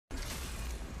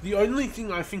The only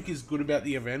thing I think is good about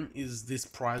the event is this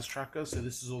prize tracker. So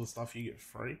this is all the stuff you get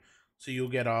free. So you'll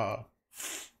get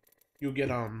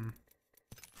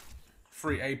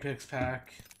free Apex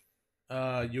pack.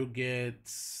 You'll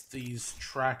get these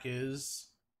trackers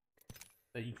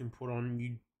that you can put on.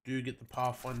 You do get the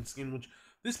Pathfinder skin, which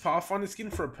this Pathfinder skin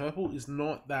for a purple is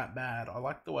not that bad. I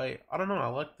like the way, I don't know, I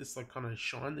like this like kind of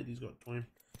shine that he's got to him.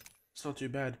 It's not too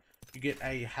bad. You get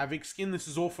a Havoc skin. This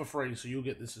is all for free, so you'll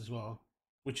get this as well,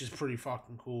 which is pretty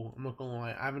fucking cool. I'm not gonna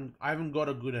lie. I haven't got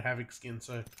a good Havoc skin,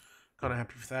 so kind of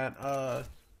happy with that.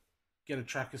 Get a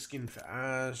tracker skin for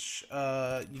Ash.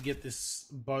 You get this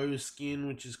bow skin,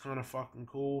 which is kind of fucking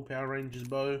cool. Power Rangers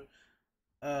bow.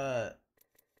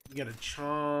 You get a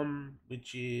charm,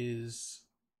 which is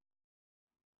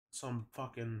some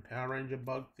fucking Power Ranger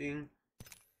bug thing.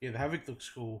 Yeah, the Havoc looks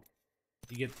cool.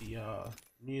 You get the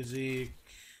music.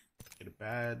 Get a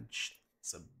badge.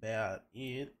 That's about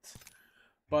it.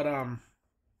 But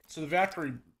so the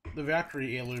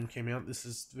Valkyrie heirloom came out. This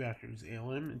is Valkyrie's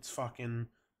heirloom. It's fucking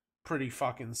pretty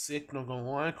fucking sick, not gonna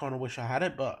lie. I kind of wish I had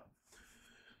it, but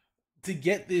to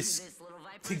get this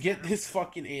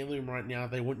fucking heirloom right now,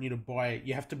 they want you to buy it.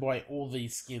 You have to buy all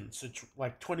these skins, so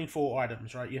like 24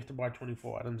 items, right? You have to buy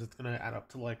 24 items. It's gonna add up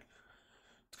to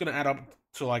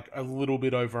like a little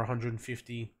bit over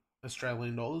 150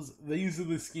 Australian dollars. These are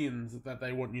the skins that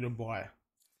they want you to buy.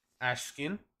 Ash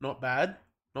skin, not bad,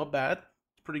 not bad.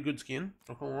 It's pretty good skin,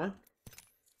 not gonna lie.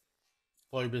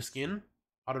 Glober skin.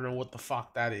 I don't know what the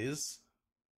fuck that is,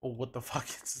 or what the fuck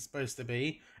it's supposed to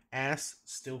be. Ass,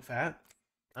 still fat.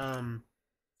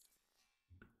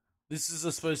 This is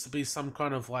supposed to be some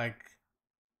kind of like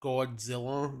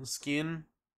Godzilla skin.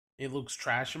 It looks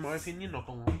trash in my opinion, not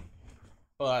gonna lie.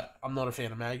 But I'm not a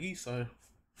fan of Maggie, so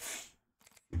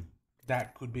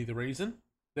that could be the reason.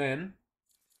 Then,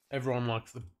 everyone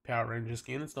likes the Power Ranger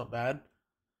skin. It's not bad.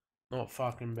 Not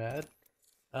fucking bad.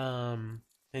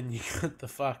 Then you got the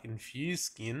fucking Fuse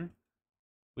skin,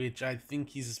 which I think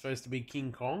he's supposed to be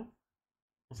King Kong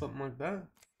or something like that.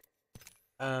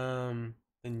 Then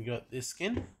you got this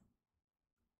skin.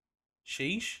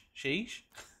 Sheesh.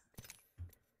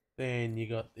 Then you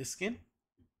got this skin.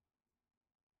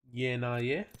 Yeah, nah,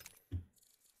 yeah.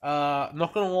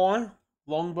 Not gonna lie,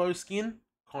 longbow skin,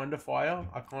 kinda fire.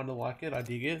 I kinda like it. I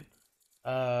dig it.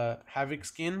 Havoc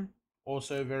skin,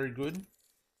 also very good.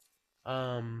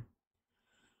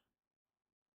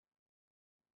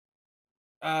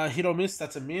 Hit or miss,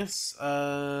 that's a miss.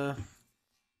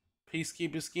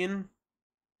 Peacekeeper skin,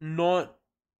 not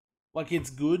like it's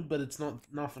good, but it's not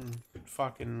nothing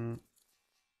fucking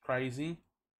crazy.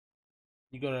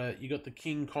 You got the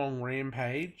King Kong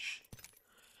Rampage.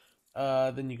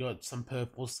 Then you got some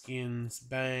purple skins.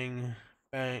 Bang,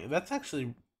 bang. That's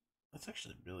actually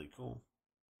really cool.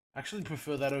 I actually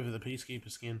prefer that over the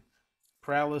Peacekeeper skin.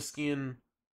 Prowler skin.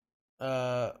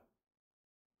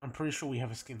 I'm pretty sure we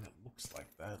have a skin that looks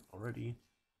like that already.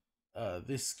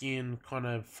 This skin kind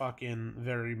of fucking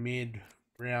very mid.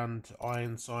 Round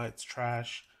iron sights,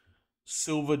 trash.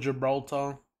 Silver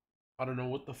Gibraltar. I don't know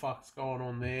what the fuck's going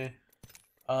on there.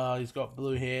 He's got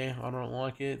blue hair. I don't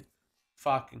like it.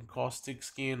 Fucking caustic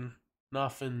skin.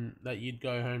 Nothing that you'd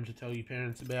go home to tell your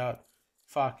parents about.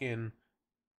 Fucking.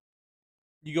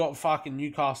 You got fucking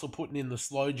Newcastle putting in the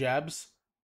slow jabs.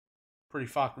 Pretty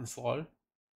fucking slow.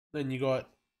 Then you got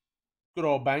good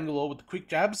old Bangalore with the quick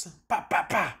jabs. Pa pa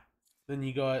pa. Then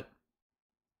you got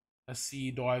a sea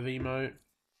dive emote.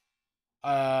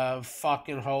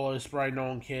 Fucking holo spray no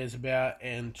one cares about,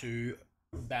 and 2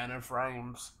 banner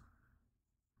frames.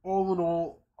 All in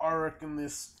all, I reckon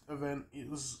this event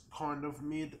is kind of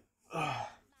mid. Ugh.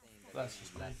 That's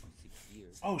just me.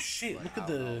 Oh shit! Look at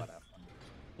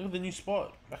the new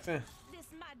spot back there.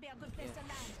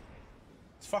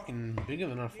 It's fucking bigger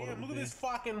than I thought it would be. Look at this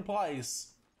fucking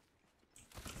place.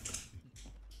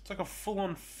 It's like a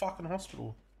full-on fucking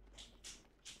hospital.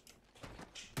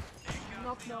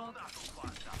 Knock knock.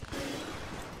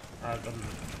 Alright, got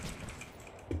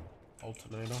an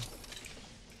alternator.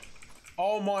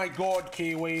 Oh my god,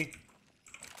 Kiwi.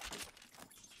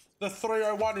 The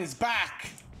 301 is back.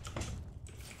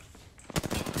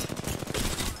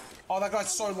 Oh, that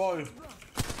guy's so low.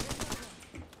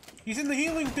 He's in the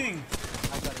healing thing.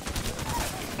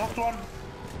 Knocked one.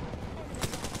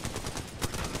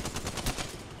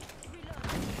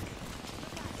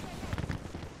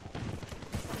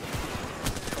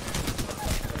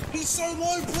 He's so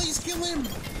low, please kill him!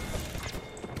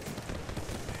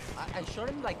 I shot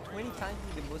him like 20 times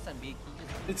with the Mozambique.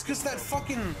 It's cause that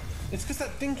fucking... It's cause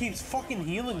that thing keeps fucking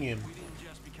healing him. We didn't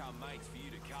just become mates for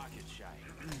you to carcass shame.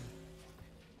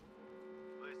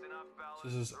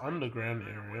 This is underground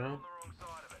area.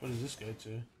 What does this go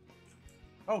to?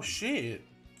 Oh shit!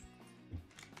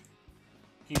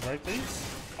 Can you break these?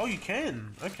 Oh, you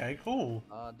can. Okay, cool.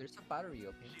 There's a battery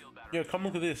up here. Yeah, come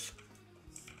look at this.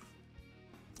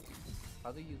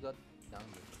 How do you get down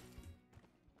there?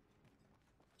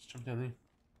 Just jump down there.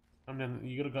 Come down.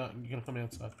 You gotta go. You gotta come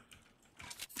outside.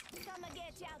 Come and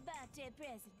get your birthday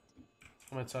present.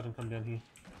 Come outside and come down here.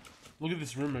 Look at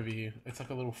this room over here. It's like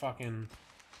a little fucking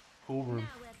cool room. Now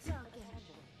we're talking.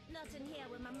 Nothing here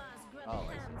with my mom's grubby Oh,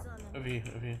 I see. hands on them. Over here.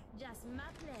 Over here. Just my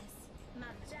place, my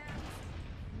jams,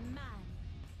 mine.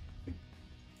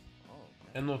 Oh,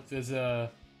 And look, there's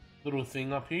a little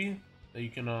thing up here that you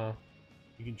can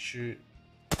shoot.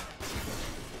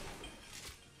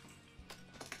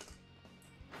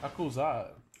 How cool is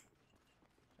that?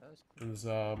 that's cool. There's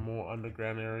more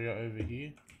underground area over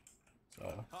here. So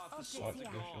Half the Okay, squad's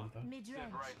yeah. gone. I Mid-range.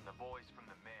 Separating the boys from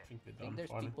the men. think they're I think done there's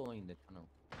fighting. people in the tunnel.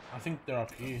 I think they're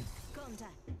up here.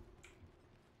 Contact.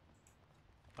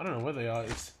 I don't know where they are.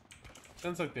 It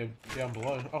sounds like they're down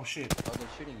below. Oh shit! Oh, they're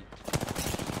shooting you.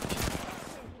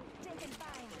 Taking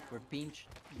fire. We're pinched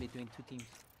between two teams.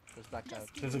 Just back out.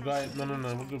 There's a guy. No, no,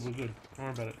 no. We're good. We're good. Don't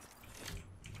worry about it.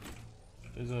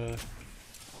 There's a.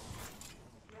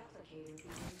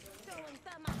 Throwing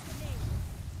thermite grenade.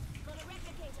 Got a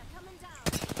replicator coming down.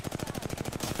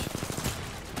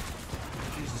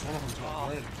 Jesus, one of them's got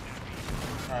red.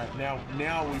 All right,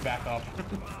 now we back up.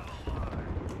 Recharging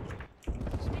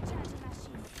my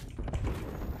shield.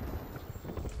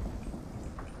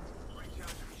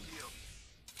 Recharging the shield.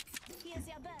 Here's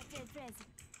your birthday present.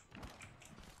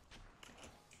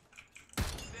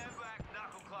 Stand back,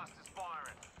 knuckle clusters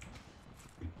firing.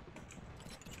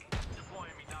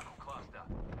 Deploying me knuckle cluster.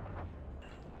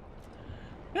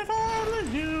 If I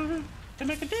knew to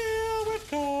make a deal with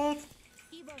God,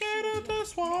 Evo get shield it to here.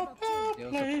 swap Level out They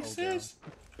also places.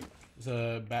 There's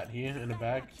a bat here in a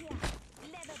bag. Back here.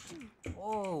 Level 2.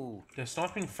 Oh, They're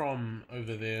sniping from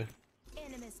over there.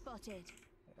 Enemy spotted.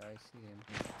 I see him.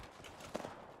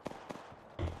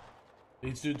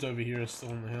 These dudes over here are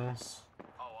still in the house.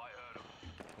 Oh, I heard him.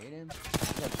 Hit him.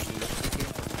 That's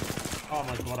good. Oh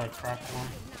my god, I cracked one.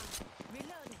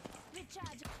 Reloading.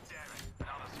 Recharge. Damn it.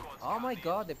 Another squad's Oh my got me.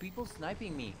 god, the people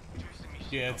sniping me. Juicing me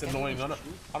Yeah, it's shield. annoying.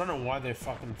 I don't know why they're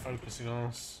fucking focusing on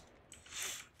us.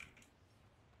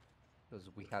 Because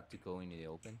we have to go into the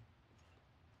open.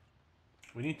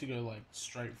 We need to go like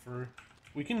straight through.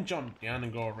 We can jump down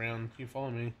and go around. Can you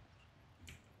follow me?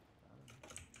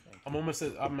 I'm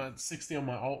at 60 on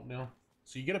my ult now.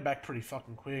 So you get it back pretty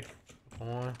fucking quick. Come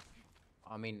on.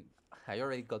 I mean, I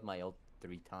already got my ult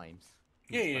 3 times.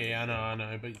 Yeah, I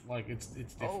know, but like it's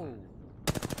different. Oh,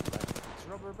 it's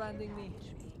rubber banding me.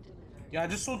 Yeah, I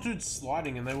just saw dudes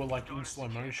sliding and they were like in slow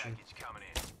motion. Package coming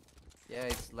in. Yeah,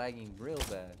 it's lagging real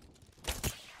bad.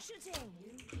 Shooting.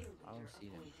 I don't see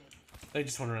them. They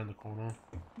just went around the corner.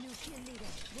 New kill leader.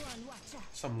 One watcher.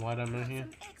 Some light ammo here.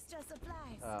 Some extra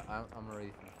supplies. I'm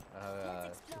already. I have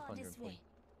Let's explore 200 this way.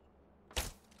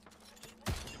 points.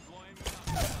 Deploying me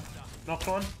knuckle cluster. Knocked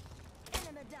one.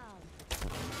 Enemy down.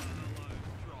 Reload.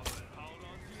 Drop it. Hold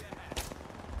on to your hat.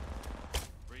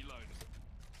 Reloading.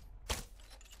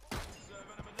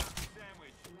 Serving him a knuckle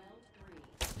sandwich.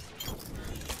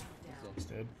 He's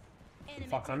dead. Enemy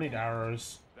Fuck, I need taken.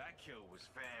 arrows. That kill was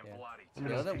fan Yeah. bloody. Let me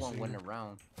The know other if you one see went it.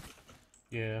 around.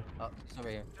 Yeah. Oh, it's over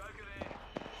here. Take it in.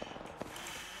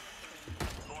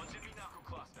 Launching me knuckle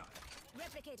cluster.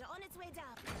 Replicator on its way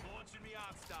down. Launching me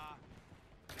arc star.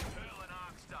 Hurling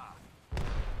arc star.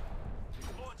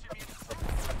 Launching me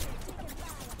Taking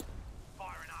fire.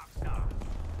 firing arc star.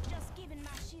 Just giving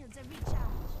my shields a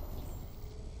recharge.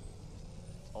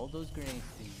 All those grenades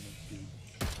they make, dude.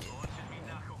 Launching me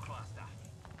knuckle cluster.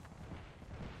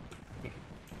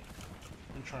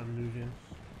 I'm trying to move in.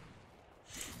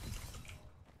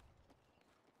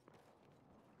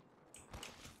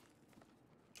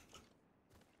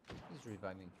 He's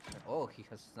reviving. Oh, he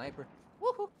has a sniper.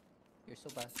 Woohoo! You're so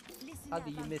bad. Listen How up,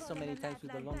 do you I'm miss so calling many a times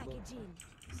with the Lifeline longbow? package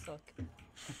in. Suck.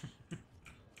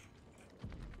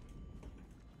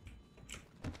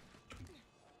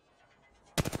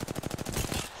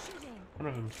 Shooting. One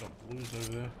of them's got blues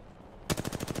over there.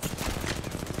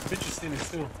 Bitch is standing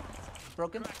still.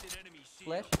 Broken. Cracked an enemy shield.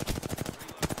 Flash. Serving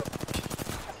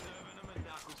him a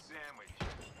knuckle sandwich.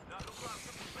 Knuckle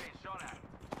cluster being shot at.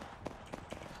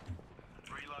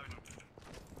 Reloading.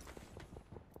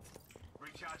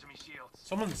 Recharging me shields.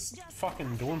 Someone's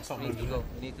fucking doing We something need to over go. there.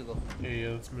 We need to go. Yeah,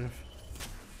 let's move.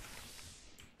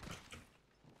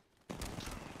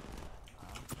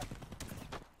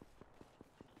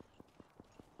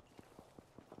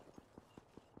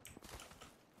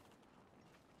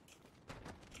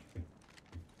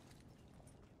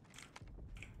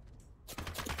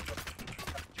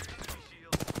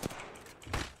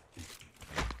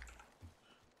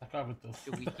 guy with the.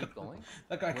 Should we keep going?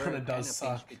 That guy kind of does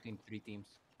kinda pinched suck. between 3 teams.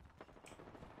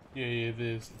 Yeah,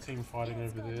 there's a team fighting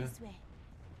Let's over go there. this way.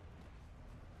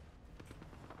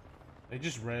 They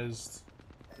just rezzed.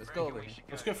 Let's go over here.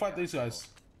 Let's go fight these guys.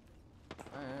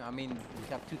 I mean, we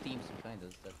have 2 teams behind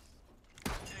us. That's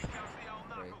Here comes the old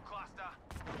Great. knuckle cluster.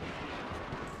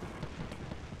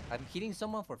 I'm hitting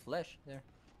someone for flesh there,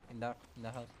 in that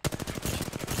house.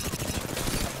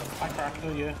 I cracked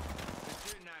her, yeah. They're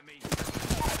shooting at me.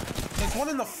 There's one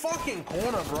in the fucking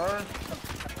corner, bro.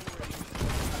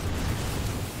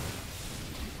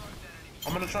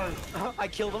 I'm gonna try and. I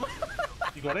killed him.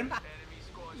 You got him? Enemy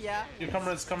squad. Yeah. Your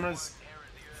cameras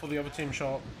for the other team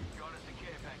shot. Got us a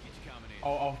care package coming in.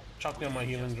 I'll chuck down my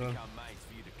healing drone. Come mates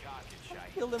for you to carcass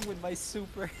shake. Killed him with my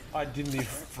super. I didn't even,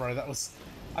 bro. That was.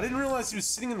 I didn't realize he was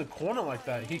sitting in the corner like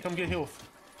that. Here, come get health.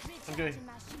 Okay. Recharging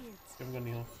my shields. Haven't got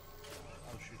any health.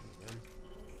 I'll shoot him again.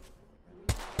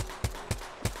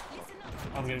 Listen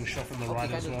up. I'm getting shot from the Oh, right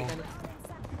behind as us, well. behind us.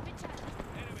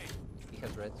 Enemy. He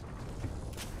has reds.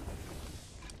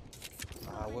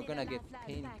 We're gonna get Lifeline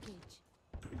pinned. package.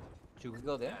 Should we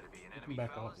go there? That'd be an We enemy, can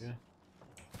back up, fellas.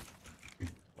 yeah.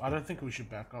 I don't think we should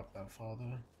back up that far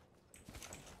though.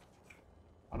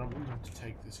 I don't want them to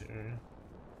take this area.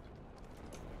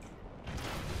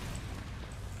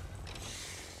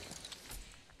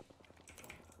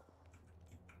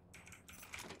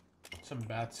 Some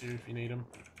bats here if you need them.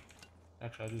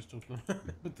 Actually, I just took them.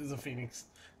 But there's a phoenix.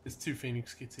 There's 2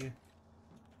 phoenix kits here.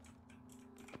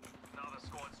 Another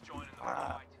squad's joining the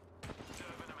fight.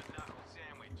 Serving them a knuckle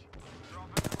sandwich.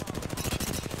 Dropping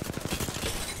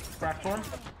the Cracked one.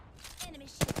 Enemy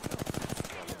shield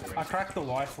close. I cracked the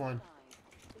lifeline.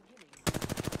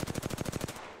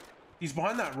 He's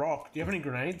behind that rock. Do you have any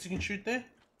grenades you can shoot there?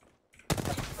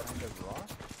 Behind the rock?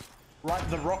 Right,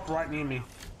 the rock right near me.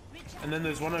 And then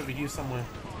there's one over here somewhere.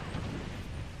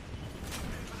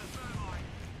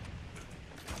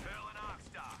 Hurling arc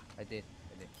star. I did.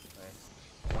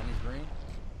 Alright. One is green.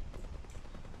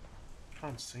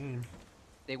 Can't see him.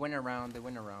 They went around.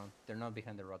 They're not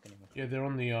behind the rock anymore. Yeah, they're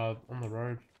on the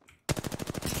road.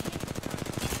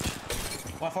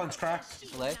 Lifeline's cracked.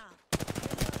 She's left.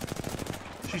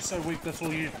 She's so weak. That's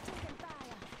all you.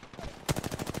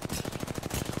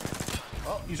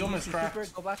 Oh, He's almost super,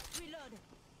 cracked. Go back. Reload.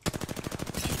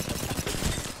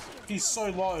 He's so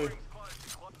low.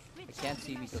 I can't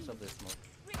see because of the smoke.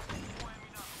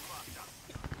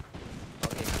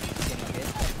 Okay, he's getting hit.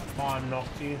 Oh, I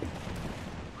knocked you.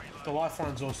 The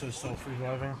lifeline's also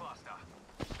self-reviving.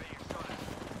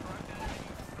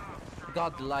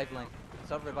 Got the lifeline.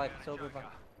 Self-revive.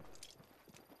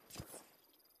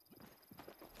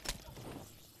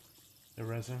 They're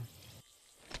rezzing.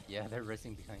 Yeah, they're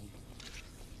racing behind you.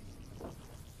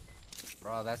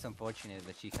 Bro, that's unfortunate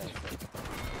that she has that.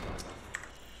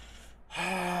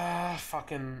 Ah,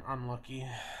 fucking unlucky.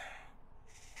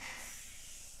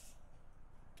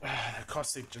 Ah, the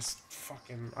caustic just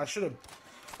fucking. I should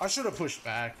have pushed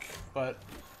back, but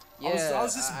I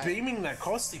was just beaming that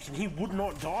caustic and he would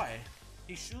not die.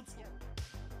 His shields were